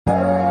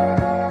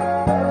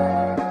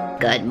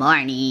Good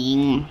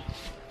morning.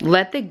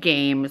 Let the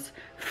games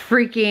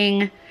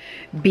freaking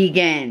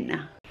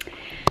begin.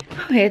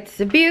 It's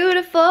a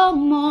beautiful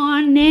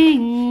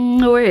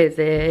morning. Where is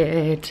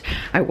it?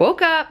 I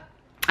woke up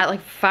at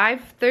like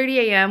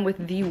 5:30 a.m.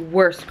 with the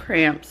worst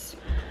cramps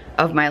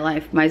of my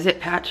life. My zip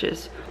patch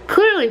is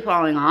clearly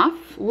falling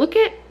off. Look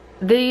at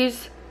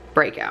these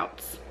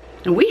breakouts.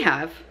 And we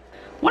have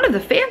one of the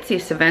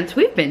fanciest events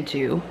we've been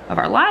to of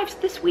our lives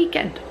this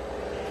weekend.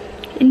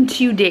 In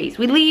 2 days.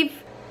 We leave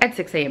at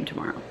 6 a.m.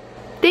 tomorrow.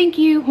 Thank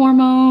you,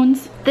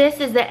 hormones. This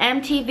is the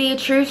MTV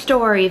true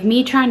story of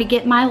me trying to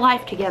get my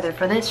life together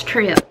for this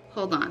trip.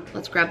 Hold on,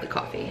 let's grab the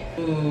coffee.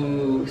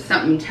 Ooh,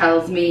 something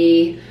tells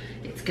me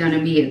it's gonna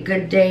be a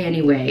good day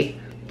anyway.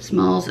 It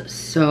smells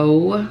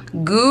so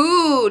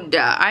good.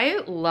 I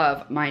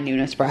love my new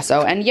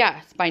Nespresso. And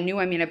yes, by new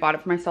I mean I bought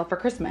it for myself for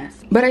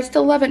Christmas. But I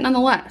still love it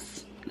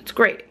nonetheless. It's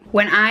great.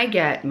 When I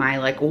get my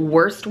like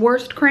worst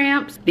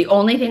cramps, the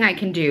only thing I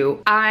can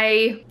do,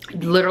 I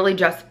literally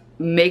just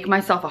make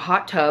myself a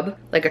hot tub,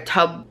 like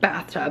a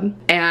bathtub,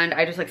 and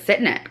I just like sit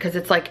in it because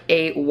it's like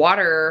a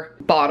water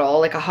bottle,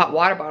 like a hot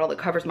water bottle that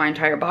covers my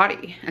entire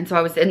body. And so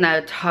I was in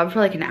the tub for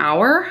like an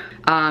hour,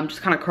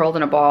 just kind of curled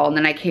in a ball, and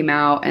then I came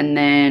out and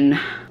then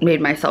made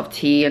myself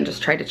tea and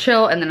just tried to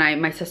chill. And then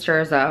my sister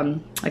is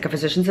like a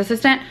physician's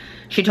assistant.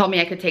 She told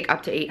me I could take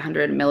up to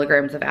 800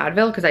 milligrams of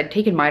Advil because I'd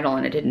taken Midol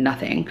and it did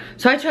nothing.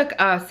 So I took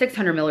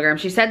 600 milligrams.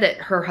 She said that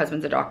her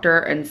husband's a doctor,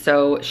 and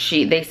so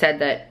they said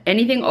that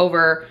anything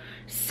over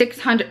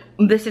 600,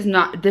 this is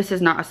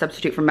not a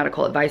substitute for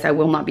medical advice. I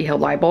will not be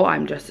held liable.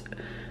 I'm just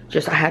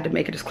I had to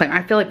make a disclaimer.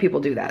 I feel like people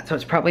do that, so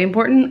it's probably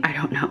important. I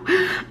don't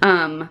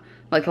know.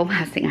 Like the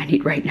last thing I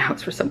need right now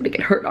is for somebody to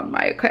get hurt on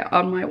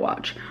my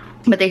watch.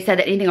 But they said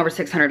that anything over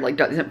 600 like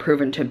isn't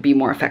proven to be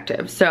more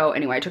effective. So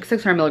anyway, I took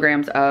 600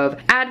 milligrams of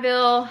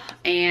Advil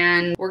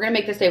and we're gonna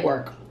make this day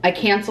work. I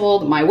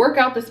canceled my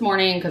workout this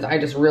morning because I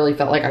just really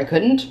felt like I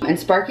couldn't. And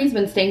Sparky's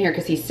been staying here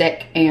because he's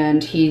sick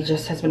and he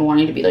just has been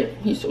wanting to be like,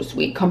 he's so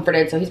sweet,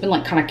 comforted. So he's been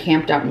like kind of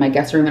camped out in my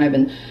guest room, and I've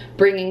been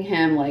bringing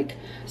him like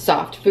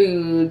soft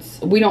foods.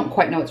 We don't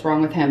quite know what's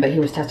wrong with him, but he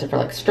was tested for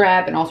like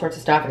strep and all sorts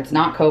of stuff. It's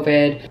not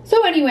COVID.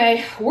 So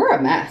anyway, we're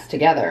a mess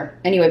together.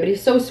 Anyway, but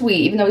he's so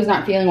sweet. Even though he's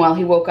not feeling well,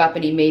 he woke up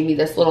and he made me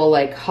this little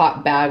like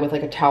hot bag with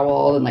like a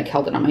towel and like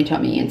held it on my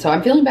tummy. And so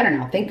I'm feeling better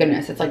now, thank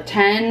goodness. It's like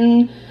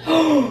 10,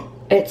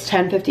 it's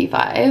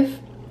 10:55.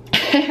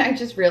 I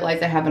just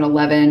realized I have an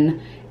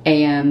 11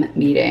 a.m.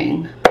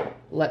 meeting.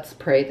 Let's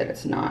pray that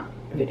it's not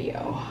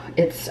video.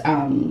 It's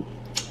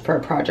for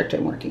a project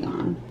I'm working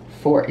on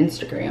for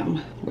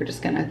Instagram. We're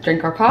just gonna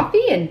drink our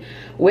coffee and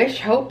wish,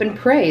 hope, and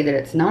pray that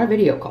it's not a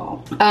video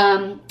call.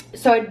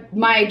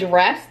 My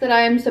dress that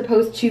I'm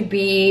supposed to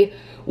be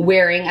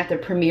wearing at the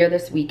premiere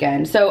this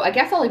weekend. So I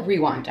guess I'll like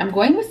rewind. I'm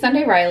going with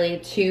Sunday Riley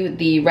to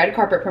the red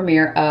carpet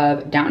premiere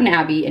of Downton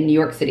Abbey in New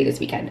York City this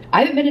weekend.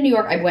 I haven't been to New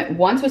York. I went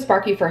once with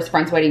Sparky for his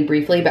friend's wedding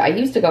briefly, but I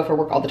used to go for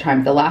work all the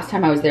time. The last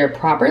time I was there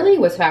properly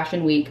was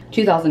Fashion Week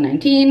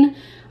 2019.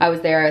 I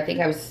was there, I think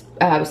I was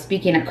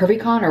speaking at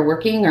CurvyCon or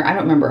working, or I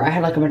don't remember. I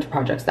had like a bunch of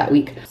projects that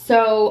week.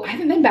 So I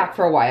haven't been back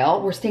for a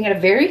while. We're staying at a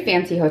very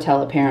fancy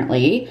hotel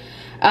apparently.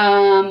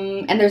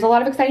 And there's a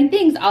lot of exciting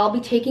things. I'll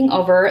be taking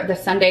over the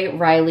Sunday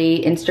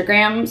Riley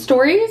Instagram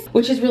stories,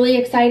 which is really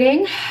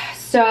exciting.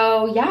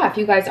 So yeah, if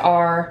you guys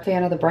are a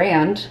fan of the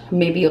brand,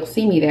 maybe you'll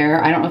see me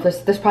there. I don't know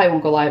if this probably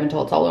won't go live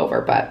until it's all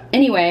over, but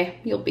anyway,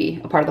 you'll be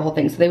a part of the whole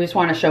thing. So they just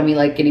want to show me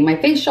like getting my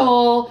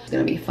facial. It's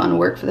gonna be fun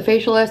work for the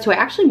facialist, who I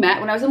actually met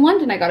when I was in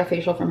London. I got a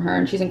facial from her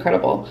and she's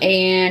incredible.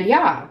 And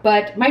yeah,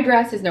 but my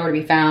dress is nowhere to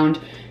be found.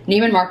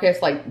 Neiman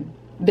Marcus, like,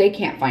 they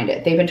can't find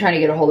it. They've been trying to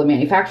get a hold of the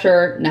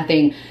manufacturer,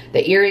 nothing.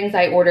 The earrings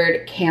I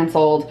ordered,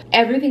 canceled.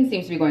 Everything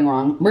seems to be going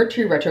wrong.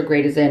 Mercury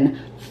retrograde is in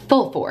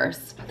full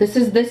force. This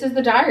is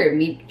the diary of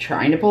me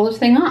trying to pull this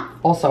thing off.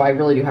 Also, I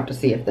really do have to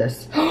see if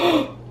this,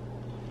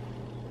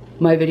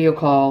 my video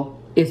call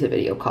is a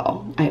video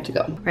call. I have to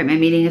go. Right, my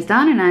meeting is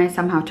done and I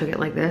somehow took it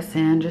like this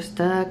and just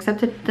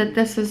accepted that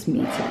this is me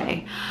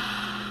today.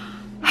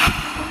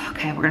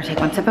 Okay, we're gonna take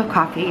one sip of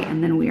coffee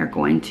and then we are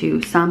going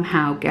to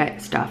somehow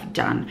get stuff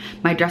done.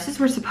 My dresses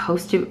were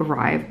supposed to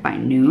arrive by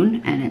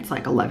noon and it's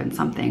like 11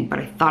 something, but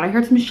I thought I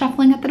heard some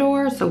shuffling at the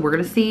door, so we're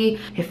gonna see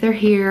if they're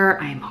here.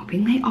 I'm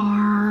hoping they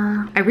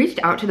are. I reached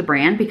out to the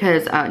brand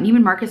because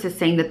Neiman Marcus is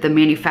saying that the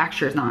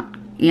manufacturer is not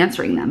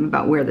answering them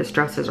about where this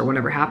dress is or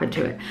whatever happened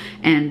to it.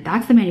 And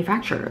that's the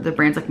manufacturer. The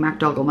brand's like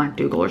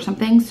MacDougall or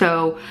something.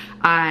 So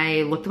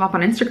I looked them up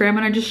on Instagram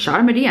and I just shot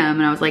them a DM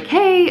and I was like,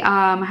 hey,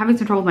 I'm having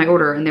some trouble with my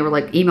order. And they were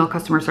like, email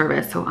customer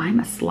service. So I'm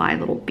a sly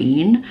little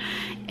bean.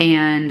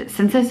 And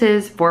since this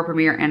is for a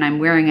premiere and I'm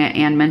wearing it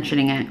and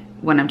mentioning it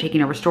when I'm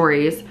taking over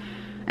stories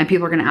and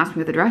people are gonna ask me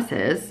what the dress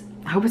is,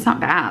 I hope it's not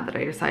bad that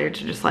I decided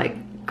to just like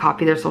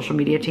copy their social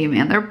media team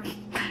and their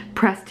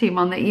press team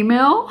on the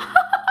email.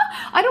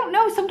 I don't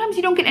know, sometimes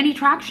you don't get any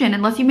traction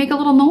unless you make a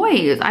little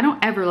noise. I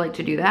don't ever like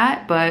to do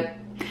that, but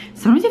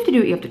sometimes you have to do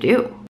what you have to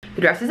do.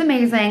 The dress is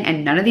amazing,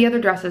 and none of the other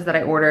dresses that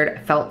I ordered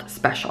felt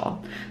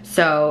special.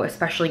 So,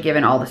 especially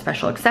given all the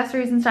special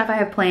accessories and stuff I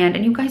have planned,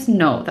 and you guys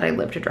know that I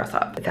live to dress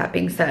up. With that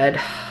being said,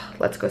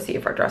 let's go see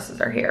if our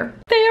dresses are here.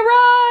 They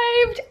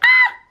arrived!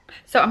 Ah!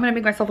 So I'm gonna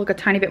make myself look a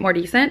tiny bit more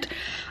decent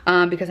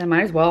because I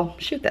might as well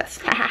shoot this.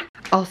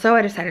 Also,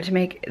 I decided to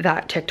make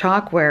that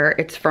TikTok where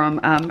it's from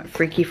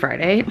Freaky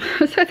Friday.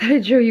 So I thought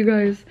I'd show you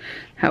guys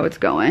how it's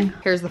going.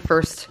 Here's the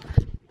first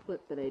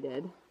clip that I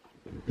did.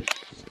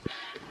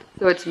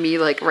 So it's me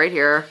like right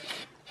here.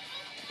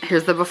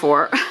 Here's the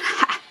before.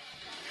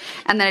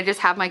 And then I just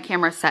have my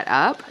camera set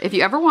up. If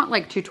you ever want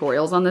like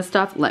tutorials on this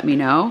stuff, let me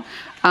know.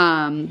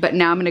 But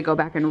now I'm gonna go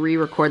back and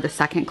re-record the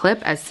second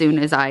clip as soon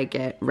as I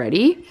get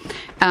ready.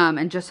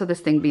 And just so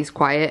this thing be's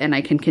quiet and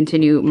I can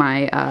continue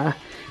my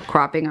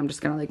cropping, I'm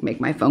just gonna like make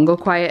my phone go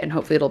quiet and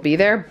hopefully it'll be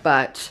there,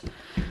 but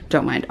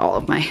don't mind all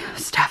of my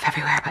stuff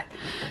everywhere. But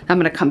I'm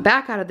gonna come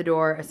back out of the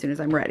door as soon as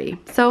I'm ready.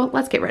 So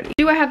let's get ready.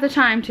 Do I have the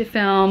time to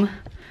film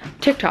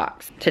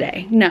TikToks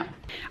today? No.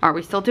 Are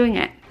we still doing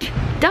it?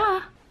 Duh.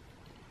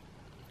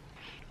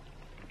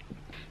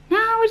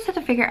 Now we just have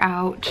to figure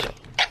out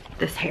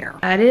this hair.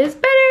 That is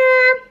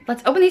better.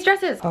 Let's open these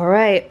dresses. All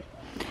right,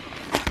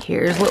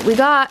 here's what we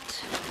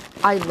got.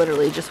 I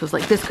literally just was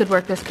like, this could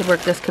work, this could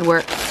work, this could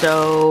work.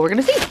 So we're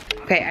gonna see.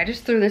 Okay, I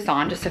just threw this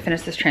on just to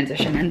finish this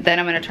transition, and then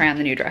I'm gonna try on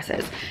the new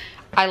dresses.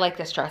 I like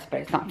this dress, but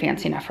it's not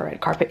fancy enough for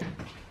red carpet.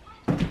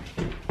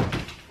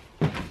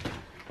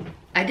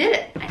 I did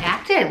it, I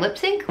acted, I lip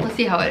sync. Let's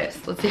see how it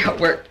is. Let's see how it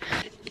worked.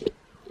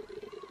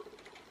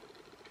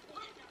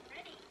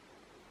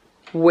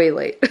 Way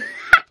late. Anna,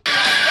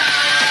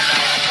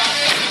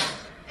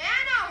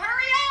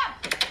 hurry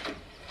up!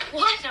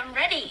 What? I'm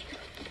ready.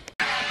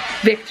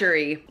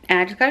 Victory. And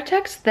I just got a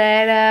text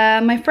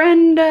that my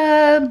friend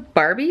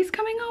Barbie's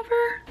coming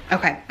over.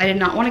 Okay, I did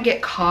not want to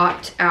get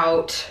caught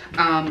out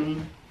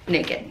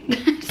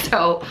naked.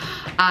 So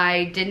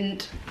I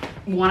didn't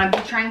want to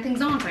be trying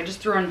things on, so I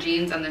just threw on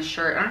jeans and this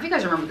shirt. I don't know if you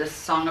guys remember this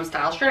Song of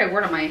Style shirt I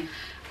wore to my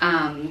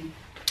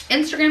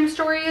Instagram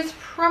stories,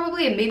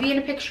 probably, and maybe in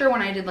a picture when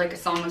I did like a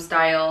Song of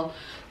Style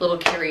little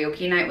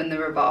karaoke night when the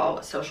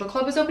Revolve Social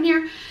Club was open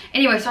here.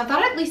 Anyway, so I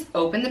thought I'd at least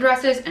open the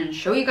dresses and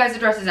show you guys the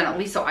dresses, and at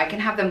least so I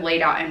can have them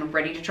laid out and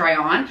ready to try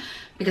on,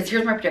 because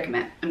here's my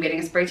predicament. I'm getting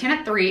a spray tan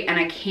at 3 and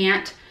I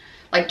can't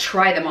like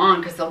try them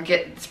on because they'll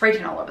get spray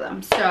tan all over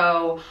them.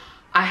 So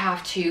I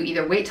have to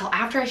either wait till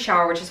after I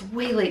shower, which is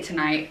way late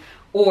tonight,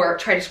 or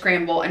try to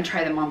scramble and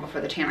try them on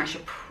before the tan. I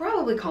should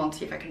probably call and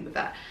see if I can move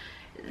that.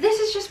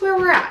 This is just where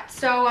we're at.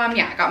 So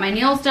yeah, I got my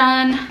nails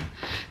done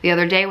the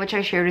other day, which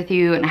I shared with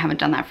you, and I haven't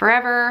done that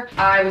forever.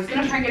 I was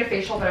gonna try and get a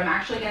facial, but I'm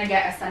actually gonna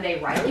get a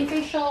Sunday Riley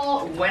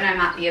facial when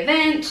I'm at the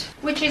event,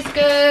 which is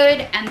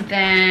good. And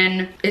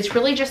then it's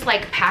really just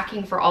like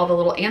packing for all the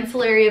little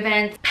ancillary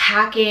events,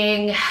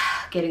 packing,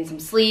 getting some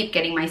sleep,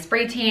 getting my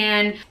spray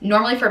tan.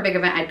 Normally for a big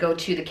event, I'd go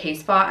to the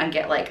K-Spot and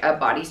get like a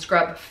body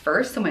scrub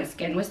first, so my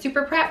skin was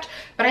super prepped,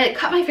 but I had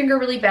cut my finger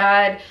really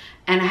bad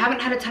and I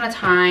haven't had a ton of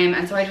time,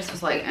 and so I just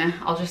was like,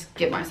 I'll just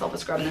give myself a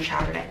scrub in the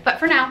shower today. But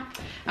for now,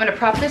 I'm gonna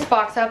prop this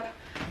box up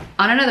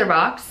on another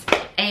box,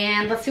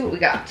 and let's see what we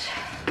got.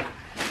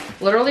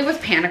 Literally was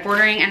panic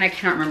ordering, and I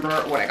cannot remember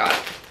what I got.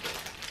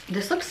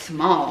 This looks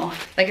small,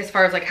 like as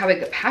far as like how big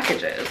the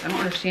package is. I don't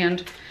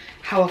understand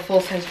how a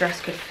full-size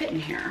dress could fit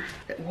in here.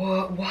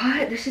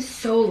 What? This is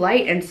so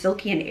light and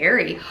silky and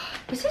airy.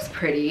 This is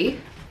pretty.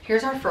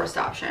 Here's our first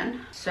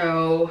option.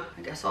 So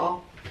I guess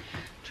I'll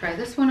try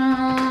this one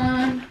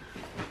on.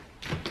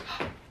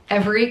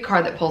 Every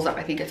card that pulls up,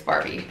 I think it's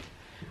Barbie.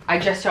 I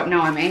just don't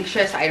know. I'm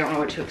anxious. I don't know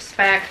what to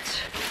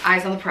expect.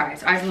 Eyes on the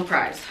prize. Eyes on the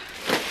prize.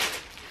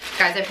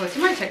 Guys, I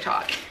posted my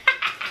TikTok.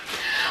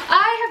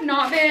 I have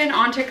not been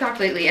on TikTok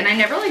lately, and I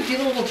never like do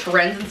the little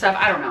trends and stuff.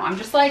 I don't know. I'm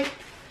just like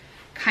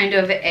kind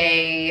of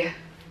a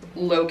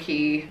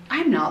low-key.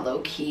 I'm not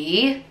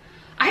low-key.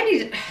 I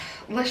need to,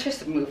 let's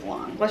just move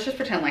along. Let's just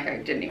pretend like I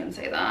didn't even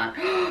say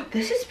that.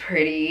 This is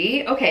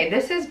pretty. Okay,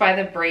 this is by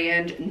the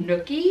brand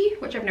Nookie,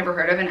 which I've never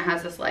heard of, and it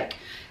has this like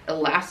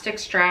elastic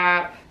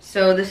strap.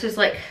 So this is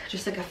like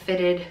just like a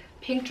fitted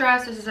pink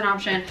dress. This is an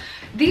option.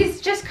 These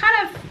just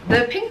kind of,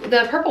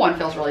 the purple one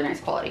feels really nice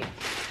quality.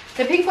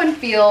 The pink one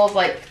feels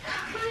like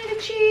kind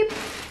of cheap,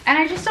 and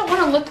I just don't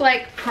want to look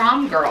like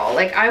prom girl.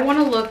 Like I want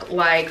to look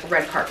like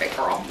red carpet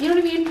girl. You know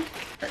what I mean?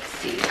 Let's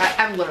see.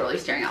 I'm literally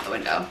staring out the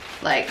window.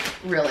 Like,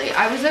 really.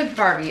 I was a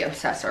Barbie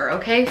obsessor,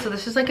 okay? So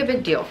this is like a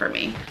big deal for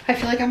me. I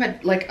feel like I'm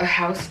like a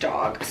house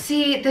dog.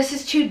 See, this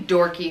is too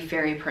dorky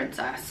fairy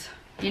princess.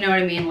 You know what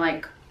I mean?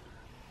 Like,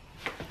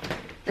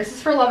 this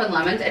is for Love and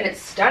Lemons, and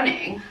it's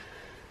stunning.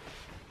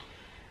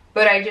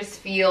 But I just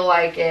feel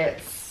like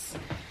it's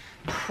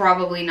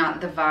probably not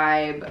the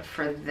vibe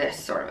for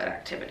this sort of an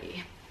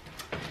activity.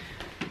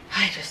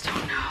 I just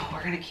don't know.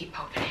 We're gonna keep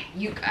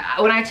opening.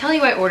 When I tell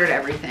you I ordered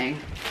everything,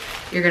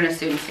 you're gonna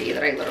soon see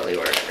that I literally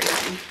ordered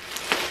everything.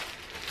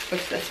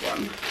 What's this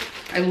one?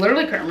 I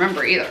literally couldn't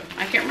remember either.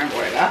 I can't remember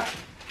what I got.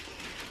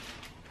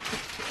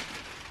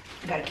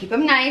 I gotta keep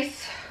them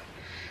nice.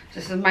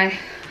 This is my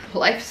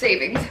life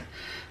savings.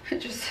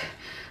 Just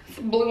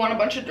blue on a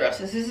bunch of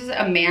dresses. This is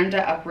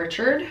Amanda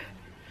Uprichard,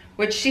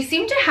 which she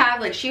seemed to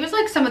have, like, she was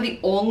like some of the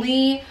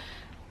only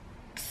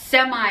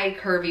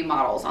semi-curvy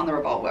models on the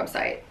Revolve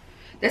website.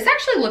 This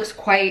actually looks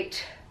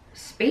quite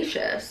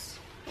spacious,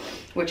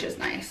 which is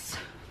nice.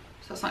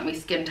 So it's not gonna be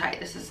skin tight.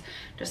 This is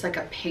just like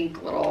a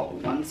pink little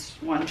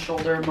one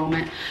shoulder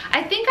moment.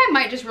 I think I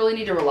might just really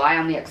need to rely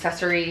on the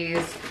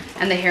accessories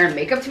and the hair and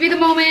makeup to be the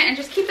moment and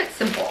just keep it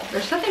simple.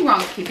 There's nothing wrong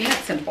with keeping it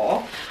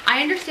simple.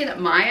 I understand that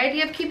my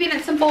idea of keeping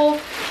it simple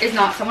is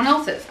not someone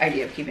else's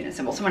idea of keeping it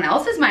simple. Someone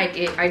else's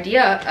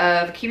idea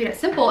of keeping it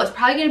simple is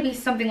probably gonna be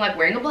something like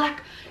wearing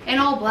an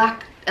all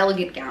black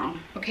elegant gown.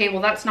 Okay,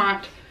 well that's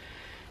not,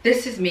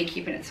 this is me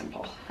keeping it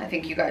simple. I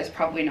think you guys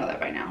probably know that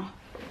by now.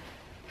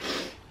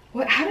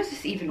 What, how does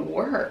this even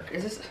work?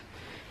 Is this,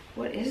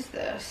 what is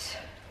this?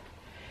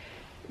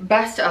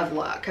 Best of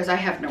luck, because I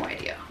have no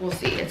idea. We'll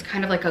see. It's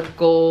kind of like a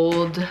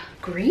gold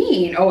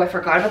green. Oh, I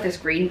forgot about this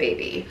green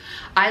baby.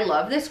 I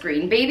love this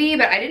green baby,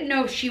 but I didn't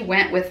know if she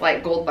went with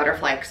like gold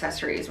butterfly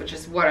accessories, which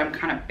is what I'm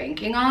kind of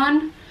banking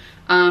on.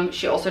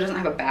 She also doesn't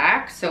have a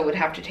back, so would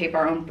have to tape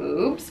our own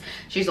boobs.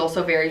 She's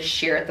also very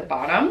sheer at the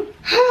bottom.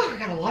 We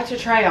got a lot to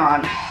try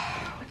on.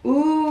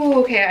 Ooh,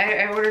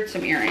 okay, I ordered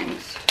some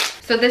earrings.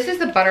 So this is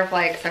the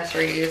butterfly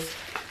accessories.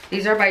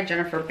 These are by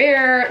Jennifer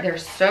Bear. They're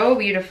so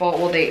beautiful.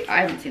 Well,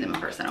 I haven't seen them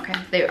in person,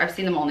 okay? I've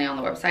seen them only on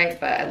the website,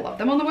 but I love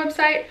them on the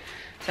website.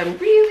 So I'm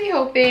really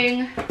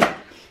hoping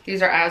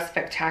these are as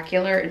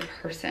spectacular in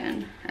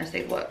person as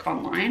they look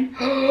online.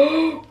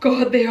 Oh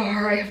God, they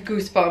are. I have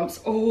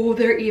goosebumps. Oh,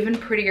 they're even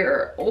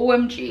prettier.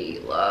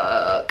 OMG,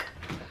 look.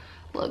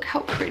 Look how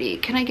pretty.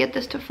 Can I get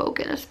this to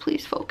focus?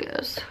 Please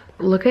focus.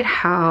 Look at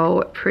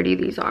how pretty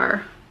these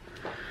are.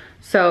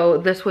 So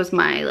this was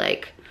my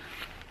like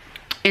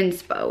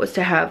inspo, was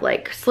to have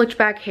like slicked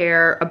back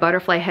hair, a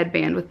butterfly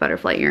headband with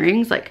butterfly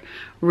earrings, like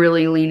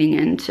really leaning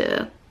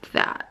into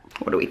that.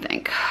 What do we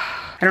think?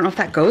 I don't know if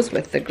that goes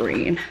with the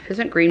green.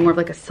 Isn't green more of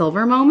like a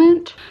silver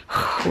moment?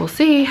 We'll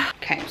see.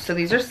 Okay, so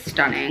these are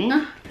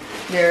stunning.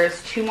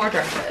 There's 2 more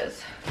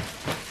dresses.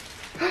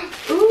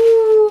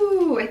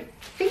 Ooh, I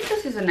think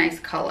this is a nice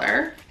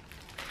color.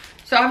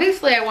 So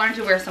obviously I wanted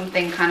to wear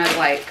something kind of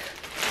like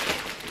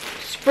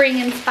spring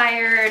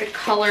inspired,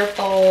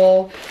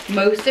 colorful.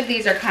 Most of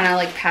these are kind of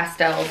like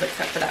pastels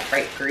except for that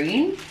bright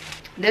green.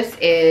 This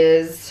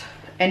is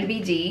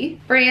NBD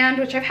brand,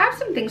 which I've had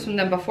some things from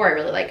them before I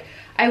really like.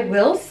 I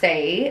will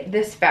say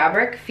this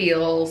fabric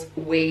feels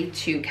way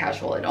too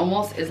casual. It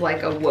almost is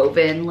like a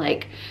woven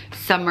like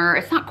summer.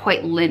 It's not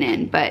quite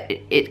linen, but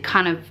it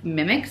kind of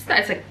mimics that.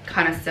 It's like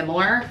kind of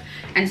similar.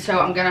 And so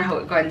I'm gonna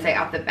go ahead and say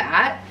out the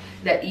bat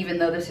that even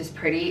though this is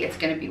pretty, it's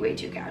gonna be way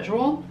too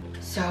casual.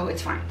 So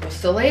it's fine. We'll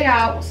still lay it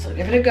out. We'll still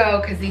give it a go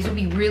because these would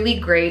be really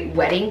great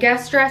wedding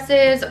guest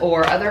dresses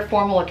or other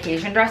formal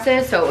occasion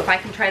dresses. So if I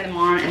can try them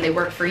on and they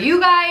work for you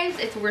guys,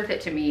 it's worth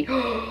it to me.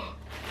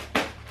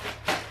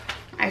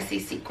 I see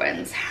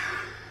sequins.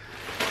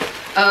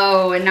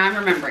 Oh, and now I'm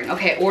remembering.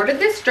 Okay, ordered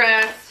this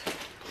dress,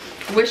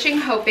 wishing,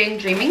 hoping,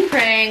 dreaming,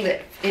 praying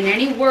that in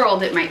any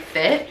world it might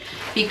fit,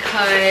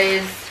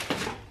 because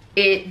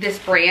this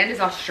brand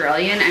is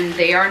Australian and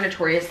they are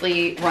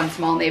notoriously run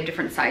small and they have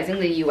different sizing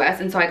than the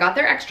US. And so I got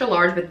their extra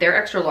large, but their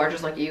extra large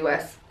is like a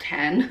US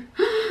 10.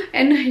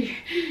 And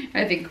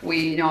I think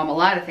we know I'm a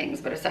lot of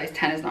things, but a size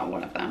 10 is not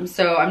one of them.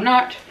 So I'm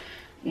not,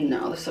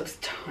 no, this looks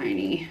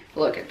tiny.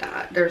 Look at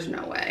that, there's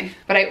no way.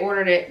 But I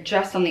ordered it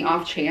just on the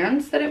off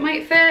chance that it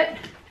might fit.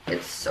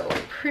 It's so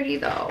pretty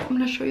though. I'm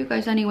gonna show you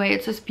guys anyway.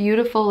 It's this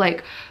beautiful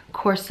like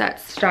corset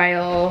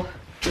style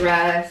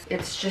dress.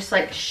 It's just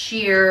like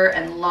sheer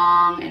and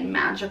long and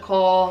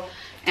magical,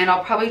 and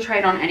I'll probably try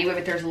it on anyway,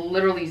 but there's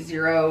literally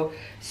zero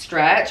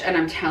stretch, and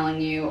I'm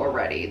telling you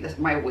already,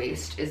 my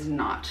waist is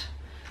not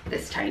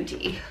this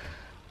tiny.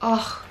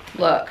 Oh,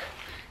 look,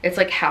 it's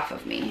like half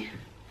of me.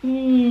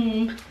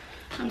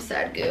 I'm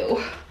sad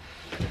goo.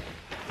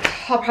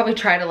 I'll probably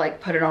try to like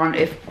put it on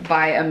if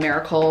by a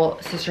miracle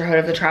Sisterhood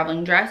of the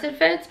Traveling Dress it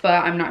fits,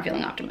 but I'm not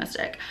feeling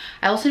optimistic.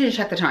 I also need to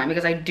check the time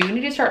because I do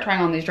need to start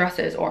trying on these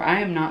dresses or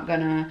I am not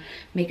gonna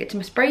make it to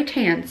my spray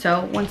tan.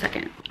 So 1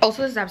 second.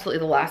 Also, this is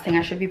absolutely the last thing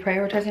I should be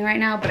prioritizing right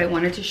now, but I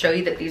wanted to show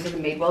you that these are the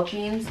Madewell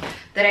jeans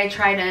that I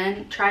tried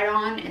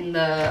on in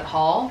the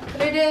haul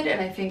that I did, and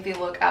I think they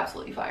look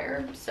absolutely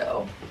fire.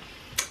 So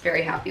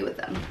very happy with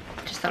them.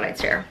 Just thought I'd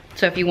share.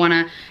 So if you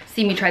wanna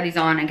see me try these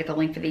on and get the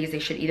link for these, they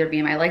should either be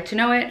in my like to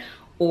know it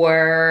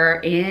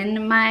or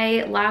in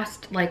my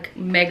last like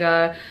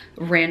mega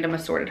random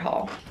assorted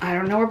haul. I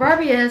don't know where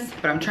Barbie is,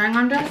 but I'm trying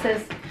on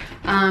dresses.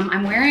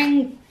 I'm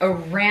wearing a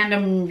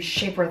random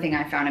shapewear thing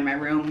I found in my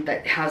room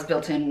that has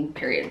built-in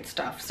period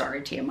stuff.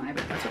 Sorry TMI,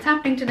 but that's what's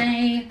happening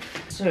today.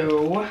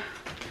 So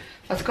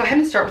let's go ahead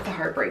and start with the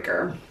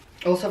heartbreaker.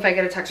 Also, if I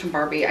get a text from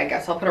Barbie, I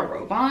guess I'll put a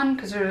robe on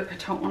because I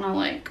don't want to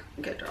like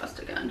get dressed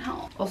again.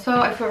 Hell. Also,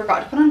 I forgot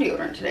to put on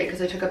deodorant today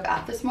because I took a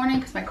bath this morning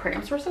because my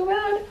cramps were so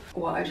bad.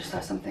 Well, I just saw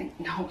something.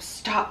 No,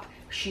 stop.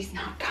 She's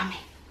not coming.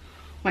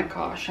 Oh my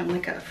gosh, I'm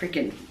like a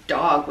freaking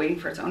dog waiting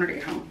for its owner to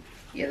get home.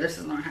 Yeah, this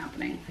is not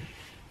happening.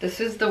 This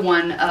is the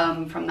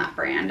one from that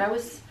brand I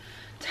was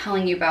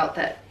telling you about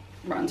that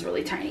runs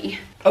really tiny.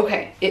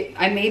 Okay,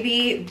 I may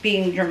be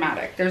being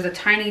dramatic. There's a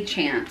tiny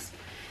chance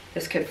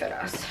this could fit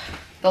us.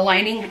 The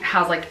lining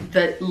has like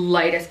the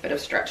lightest bit of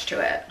stretch to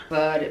it,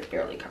 but it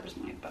barely covers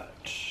my butt.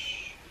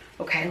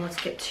 Okay, let's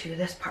get to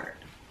this part.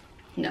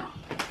 No,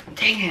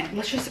 dang it.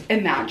 Let's just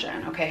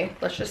imagine, okay?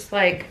 Let's just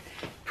like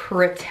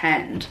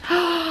pretend.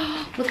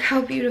 Look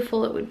how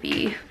beautiful it would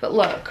be. But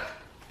look,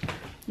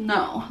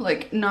 no,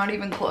 like not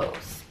even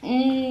close.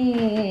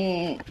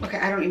 Okay,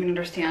 I don't even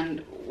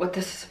understand what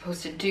this is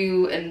supposed to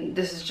do. And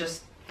this is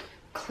just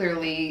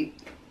clearly,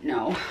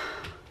 no.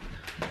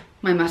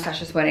 My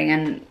mustache is sweating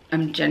and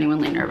I'm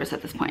genuinely nervous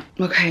at this point.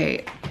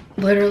 Okay,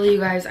 literally you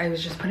guys, I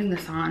was just putting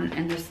this on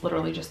and this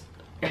literally just,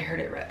 I heard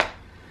it rip.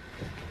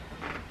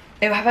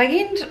 Have I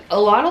gained a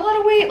lot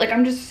of weight? Like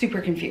I'm just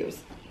super confused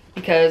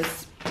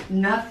because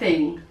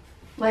nothing,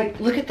 like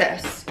look at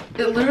this.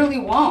 It literally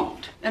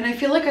won't. And I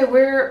feel like I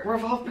wear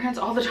Revolve pants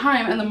all the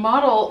time and the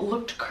model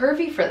looked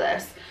curvy for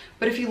this.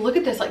 But if you look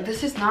at this, like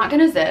this is not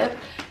gonna zip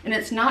and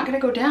it's not gonna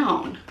go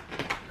down.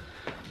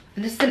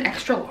 And this is an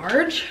extra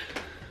large.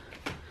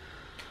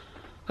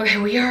 Okay,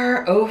 we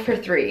are 0 for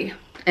 3.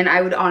 And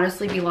I would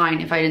honestly be lying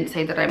if I didn't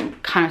say that I'm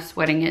kind of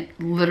sweating it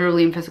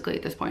literally and physically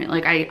at this point.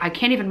 Like I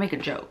can't even make a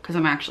joke because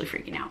I'm actually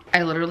freaking out.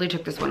 I literally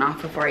took this one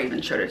off before I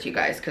even showed it to you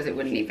guys because it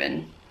wouldn't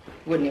even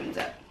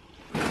zip.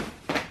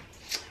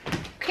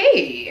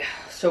 Okay,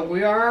 so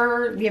we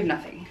have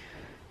nothing.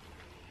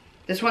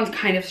 This one's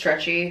kind of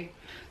stretchy.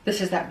 This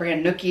is that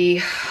brand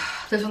Nookie.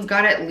 This one's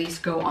gotta at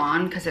least go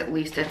on because at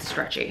least it's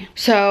stretchy.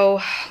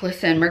 So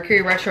listen,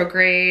 Mercury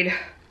retrograde,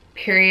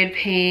 period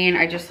pain.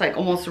 I just like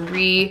almost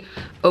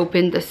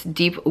reopened this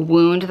deep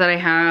wound that I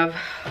have.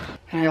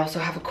 And I also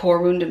have a core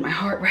wound in my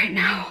heart right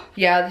now.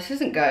 Yeah, this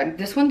isn't good.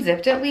 This one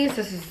zipped at least.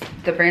 This is,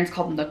 the brand's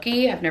called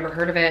Nookie. I've never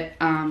heard of it.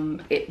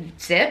 It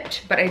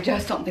zipped, but I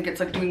just don't think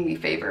it's like doing me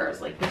favors.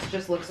 Like this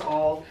just looks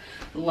all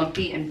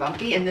lumpy and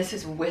bumpy. And this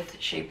is with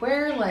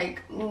shapewear.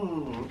 Like,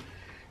 ooh,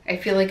 I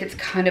feel like it's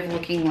kind of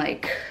looking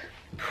like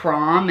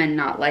prom and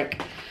not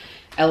like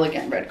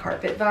elegant red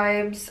carpet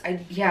vibes.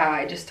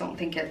 I just don't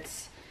think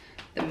it's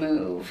the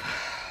move.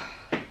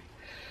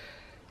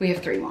 We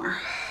have 3 more.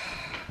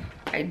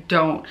 I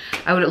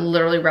would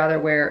literally rather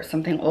wear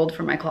something old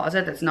from my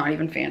closet that's not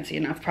even fancy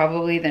enough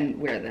probably than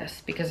wear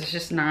this because it's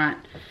just not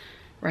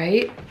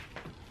right.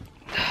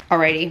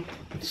 Alrighty,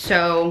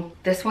 so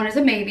this one is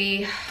a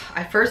maybe.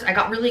 I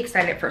got really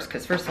excited at first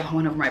because first of all, I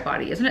went over my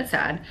body. Isn't it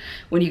sad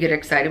when you get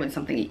excited when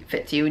something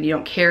fits you and you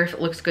don't care if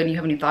it looks good and you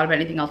haven't even thought about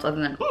anything else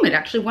other than, it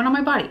actually went on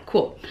my body,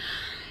 cool.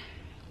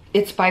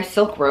 It's by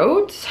Silk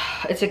Roads.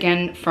 It's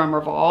again from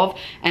Revolve.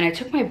 And I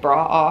took my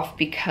bra off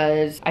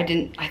because I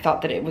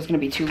thought that it was gonna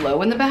be too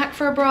low in the back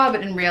for a bra, but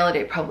in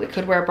reality I probably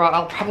could wear a bra.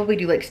 I'll probably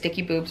do like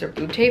sticky boobs or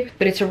boob tape,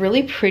 but it's a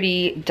really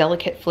pretty,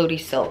 delicate, floaty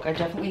silk. I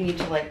definitely need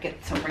to like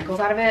get some wrinkles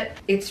out of it.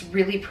 It's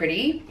really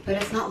pretty,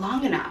 but it's not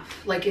long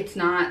enough. Like it's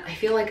not, I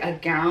feel like a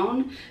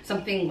gown,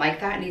 something like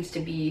that needs to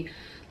be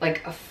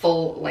like a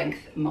full length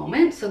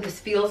moment. So this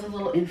feels a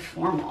little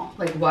informal.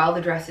 Like while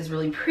the dress is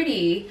really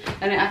pretty,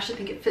 and I actually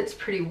think it fits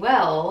pretty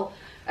well.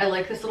 I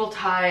like this little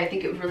tie. I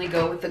think it would really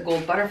go with the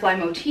gold butterfly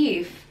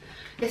motif.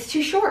 It's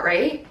too short,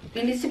 right?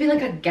 It needs to be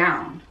like a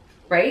gown,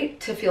 right?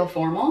 To feel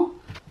formal.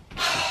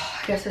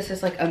 I guess this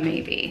is like a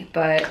maybe,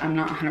 but I'm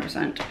not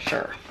 100%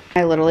 sure.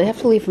 I literally have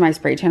to leave for my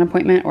spray tan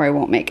appointment or I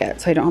won't make it.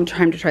 So I don't have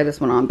time to try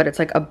this one on, but it's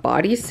like a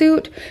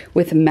bodysuit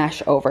with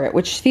mesh over it,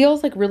 which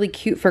feels like really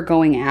cute for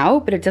going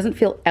out, but it doesn't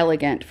feel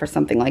elegant for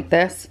something like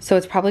this. So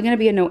it's probably gonna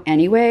be a no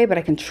anyway, but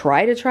I can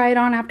try to try it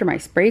on after my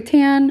spray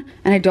tan.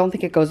 And I don't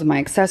think it goes with my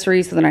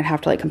accessories, so then I'd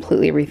have to like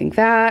completely rethink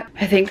that.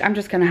 I think I'm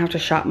just gonna have to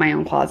shop my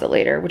own closet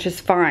later, which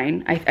is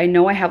fine. I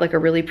know I have like a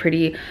really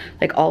pretty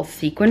like all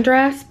sequin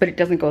dress, but it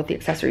doesn't go with the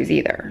accessories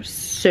either.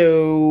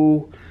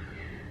 So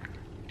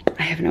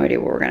I have no idea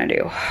what we're gonna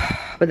do,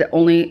 but the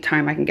only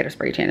time I can get a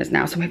spray tan is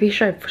now. So maybe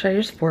should I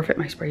just forfeit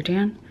my spray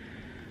tan?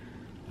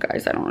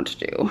 Guys, I don't know what to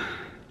do.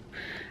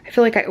 I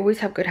feel like I always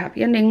have good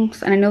happy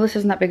endings, and I know this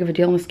isn't that big of a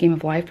deal in the scheme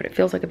of life, but it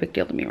feels like a big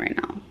deal to me right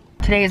now.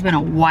 Today has been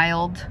a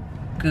wild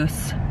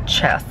goose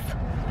chase.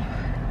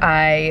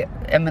 I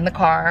am in the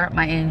car.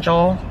 My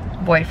angel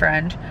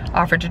boyfriend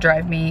offered to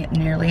drive me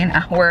nearly an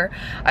hour.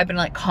 I've been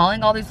like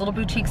calling all these little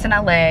boutiques in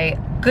LA.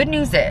 Good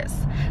news is,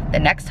 the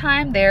next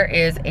time there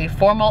is a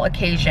formal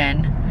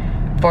occasion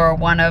for a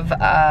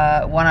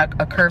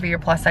curvy or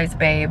plus size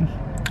babe,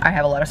 I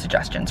have a lot of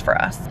suggestions for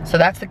us. So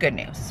that's the good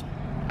news.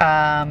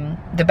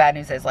 The bad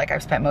news is like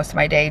I've spent most of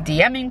my day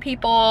DMing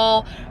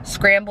people,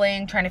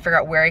 scrambling, trying to figure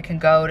out where I can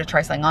go to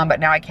try something on, but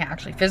now I can't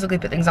actually physically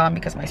put things on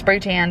because of my spray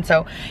tan.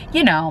 So,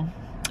 you know,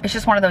 it's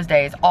just one of those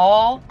days.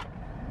 All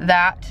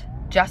that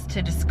just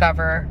to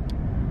discover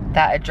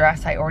that a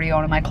dress I already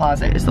own in my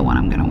closet is the one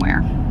I'm gonna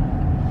wear.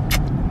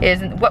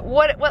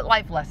 What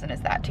life lesson is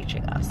that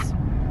teaching us?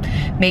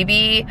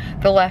 Maybe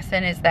the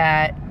lesson is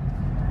that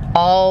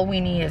all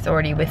we need is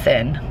already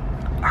within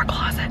our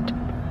closet.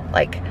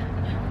 Like,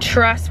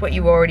 trust what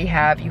you already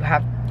have. You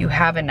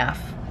have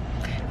enough.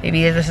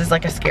 Maybe this is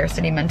like a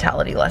scarcity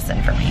mentality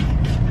lesson for me.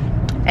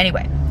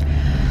 Anyway,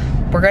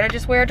 we're gonna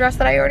just wear a dress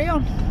that I already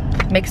own.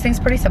 Makes things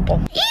pretty simple.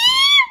 Yeah,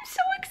 I'm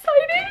so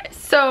excited.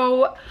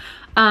 So,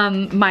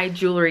 my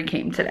jewelry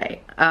came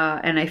today,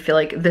 and I feel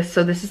like this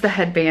is the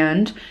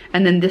headband,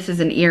 and then this is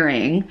an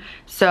earring.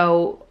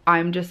 So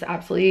I'm just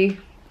absolutely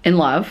in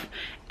love.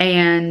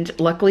 And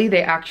luckily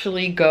they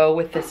actually go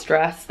with this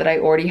dress that I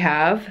already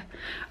have.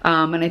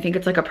 And I think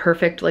it's like a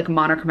perfect like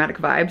monochromatic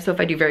vibe. So if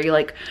I do very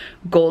like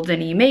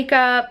golden-y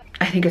makeup,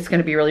 I think it's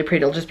gonna be really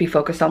pretty. It'll just be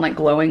focused on like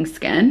glowing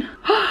skin.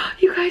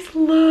 You guys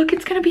look,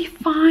 it's gonna be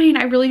fine.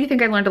 I really do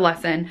think I learned a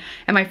lesson.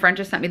 And my friend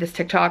just sent me this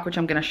TikTok, which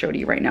I'm gonna show to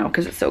you right now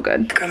because it's so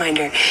good.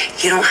 Reminder,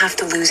 you don't have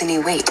to lose any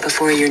weight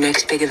before your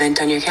next big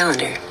event on your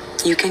calendar.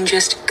 You can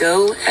just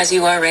go as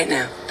you are right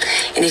now.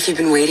 And if you've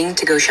been waiting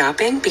to go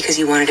shopping because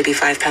you wanted to be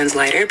 5 pounds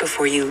lighter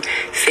before you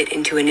fit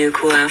into a new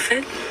cool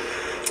outfit,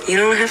 you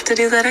don't have to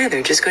do that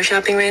either. Just go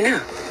shopping right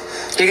now.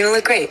 You're gonna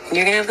look great and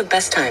you're gonna have the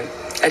best time.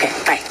 Okay,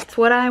 bye. That's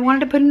what I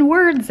wanted to put into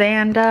words,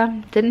 and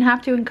didn't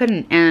have to and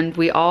couldn't. And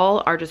we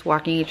all are just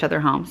walking each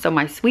other home. So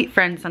my sweet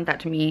friend sent that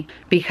to me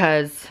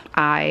because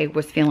I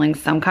was feeling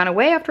some kind of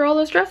way after all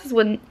those dresses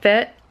wouldn't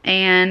fit.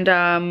 And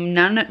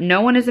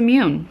no one is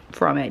immune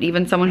from it.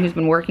 Even someone who's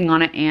been working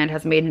on it and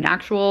has made an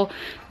actual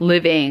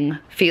living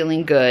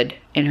feeling good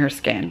in her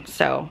skin.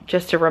 So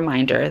just a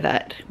reminder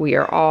that we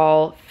are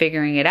all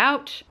figuring it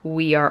out.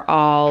 We are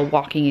all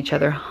walking each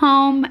other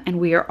home, and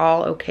we are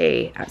all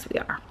okay as we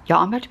are. Y'all,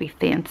 I'm about to be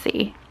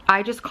fancy.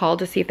 I just called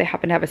to see if they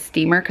happen to have a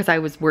steamer because I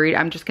was worried.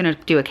 I'm just gonna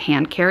do a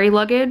hand carry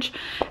luggage,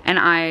 and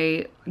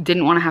I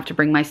didn't want to have to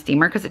bring my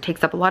steamer because it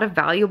takes up a lot of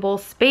valuable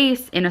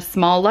space in a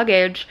small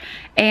luggage.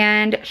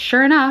 And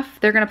sure enough,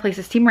 they're gonna place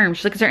a steamer room.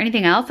 She's like, is there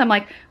anything else? I'm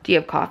like, do you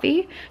have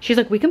coffee? She's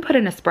like, we can put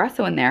an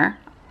espresso in there.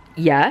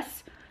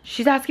 Yes.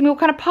 She's asking me what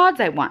kind of pods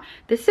I want.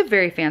 This is a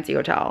very fancy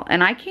hotel,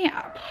 and I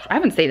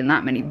haven't stayed in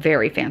that many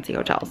very fancy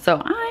hotels, so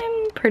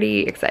I'm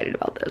pretty excited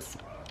about this.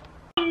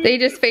 They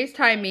just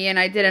FaceTimed me and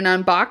I did an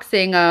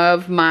unboxing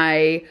of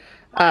my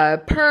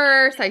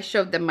purse. I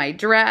showed them my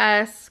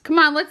dress. Come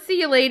on, let's see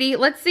you, lady.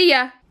 Let's see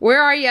ya.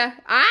 Where are ya?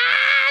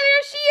 Ah,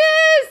 there she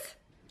is.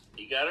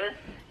 You got her?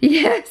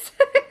 Yes.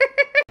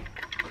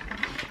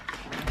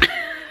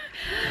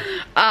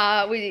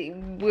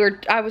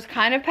 I was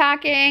kind of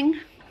packing,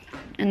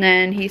 and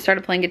then he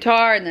started playing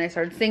guitar, and then I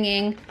started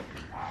singing.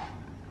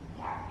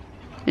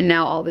 And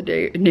now all the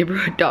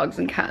neighborhood dogs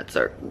and cats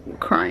are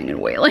crying and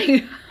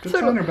wailing. Good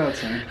sign or bad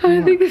sign?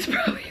 I think it's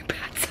probably a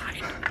bad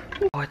sign.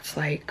 Oh, it's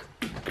like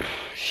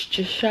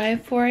just shy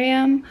of 4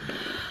 a.m.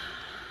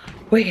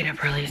 Waking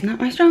up early is not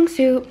my strong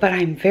suit, but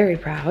I'm very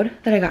proud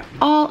that I got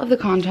all of the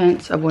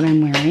contents of what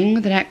I'm wearing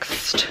the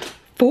next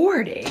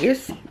 4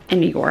 days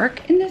in New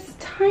York in this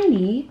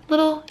tiny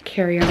little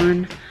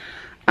carry-on.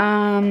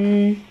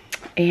 And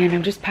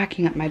I'm just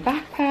packing up my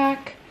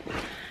backpack,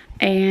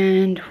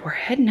 and we're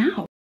heading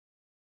out.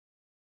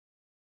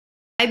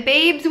 My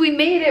babes, we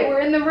made it. We're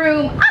in the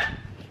room. Ah!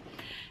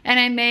 And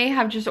I may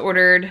have just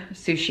ordered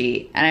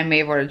sushi, and I may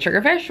have ordered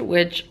sugarfish,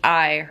 which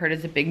I heard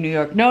is a big New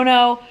York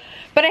no-no.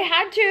 But I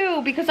had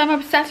to because I'm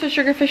obsessed with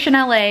sugarfish in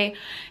LA.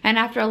 And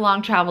after a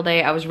long travel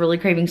day, I was really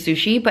craving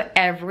sushi. But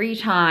every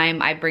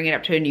time I bring it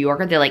up to a New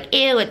Yorker, they're like,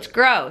 ew, it's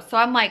gross. So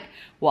I'm like,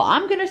 well,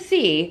 I'm gonna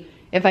see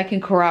if I can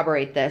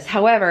corroborate this.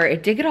 However,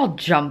 it did get all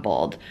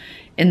jumbled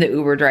in the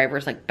Uber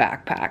driver's like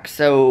backpack.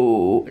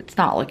 So it's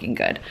not looking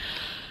good.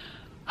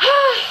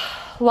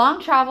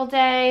 Long travel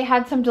day,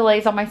 had some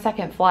delays on my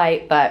second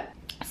flight, but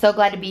so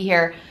glad to be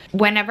here.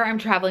 Whenever I'm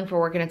traveling for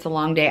work and it's a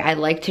long day, I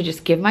like to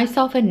just give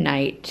myself a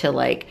night to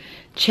like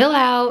chill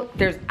out.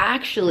 There's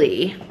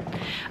actually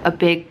a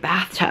big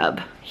bathtub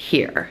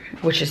here,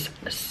 which is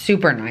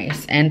super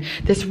nice. And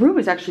this room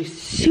is actually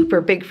super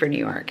big for New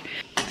York.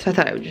 So I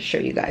thought I would just show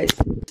you guys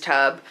this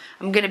tub.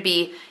 I'm gonna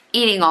be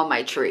eating all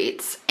my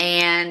treats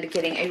and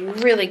getting a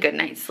really good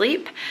night's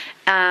sleep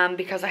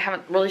because I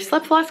haven't really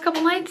slept the last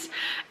couple nights.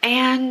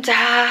 And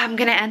I'm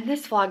gonna end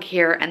this vlog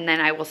here, and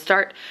then I will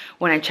start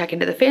when I check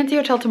into the fancy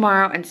hotel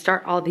tomorrow and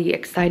start all the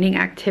exciting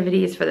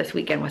activities for this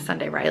weekend with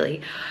Sunday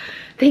Riley.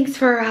 Thanks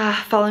for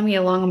following me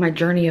along on my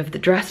journey of the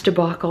dress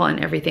debacle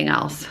and everything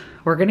else.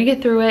 We're gonna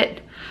get through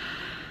it.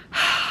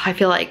 I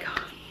feel like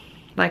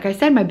I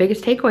said, my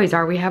biggest takeaways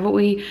are we have what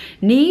we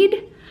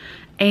need,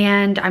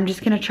 and I'm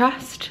just gonna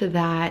trust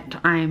that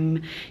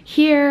I'm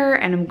here,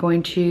 and I'm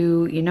going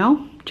to, you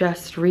know,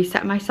 just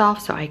reset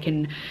myself so I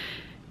can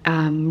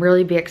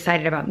really be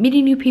excited about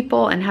meeting new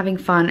people and having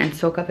fun and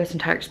soak up this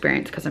entire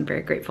experience, because I'm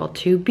very grateful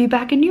to be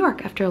back in New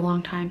York after a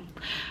long time.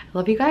 I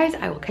love you guys.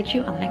 I will catch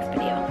you on the next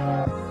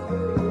video.